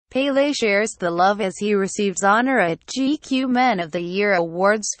Pele shares the love as he receives honor at GQ Men of the Year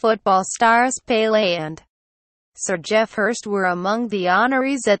Awards. Football stars Pele and Sir Geoff Hurst were among the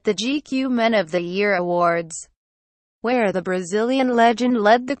honorees at the GQ Men of the Year Awards, where the Brazilian legend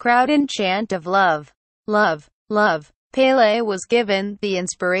led the crowd in chant of love, love, love. Pele was given the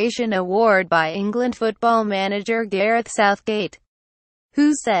Inspiration Award by England football manager Gareth Southgate,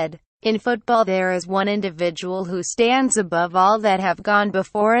 who said, "In football there is one individual who stands above all that have gone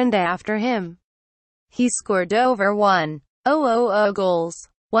before and after him. He scored over 1,000 goals,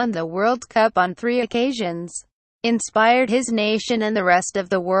 won the World Cup on 3 occasions, inspired his nation and the rest of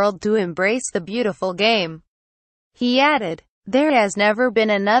the world to embrace the beautiful game." He added, "There has never been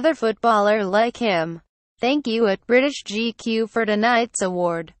another footballer like him. Thank you at British GQ for tonight's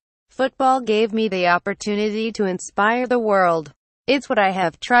award. Football gave me the opportunity to inspire the world. It's what I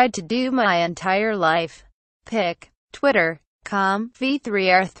have tried to do my entire life." Pic. Twitter.com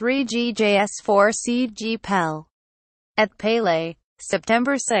V3R3GJS4CG Pel. At Pele.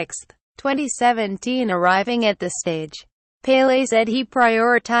 September 6, 2017. Arriving at the stage, Pele said he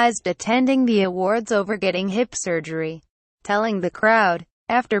prioritized attending the awards over getting hip surgery, telling the crowd,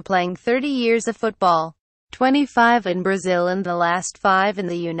 "After playing 30 years of football, 25 in Brazil and the last 5 in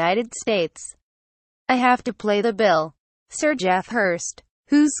the United States, I have to play the bill." Sir Geoff Hurst,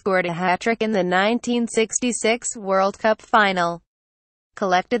 who scored a hat-trick in the 1966 World Cup final,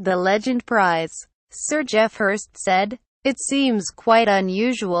 collected the Legend Prize. Sir Geoff Hurst said, "It seems quite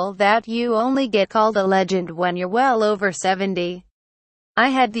unusual that you only get called a legend when you're well over 70. I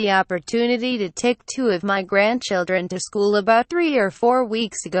had the opportunity to take 2 of my grandchildren to school about 3 or 4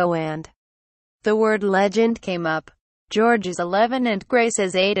 weeks ago and the word legend came up. George is 11 and Grace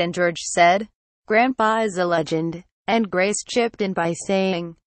is 8 and George said, 'Grandpa is a legend.' And Grace chipped in by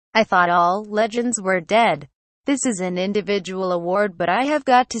saying, 'I thought all legends were dead.' This is an individual award, but I have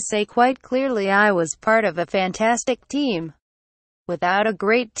got to say quite clearly I was part of a fantastic team. Without a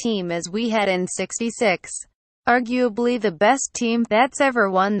great team as we had in '66, arguably the best team that's ever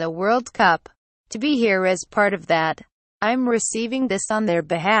won the World Cup, to be here as part of that, I'm receiving this on their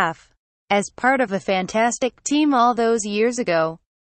behalf, as part of a fantastic team all those years ago."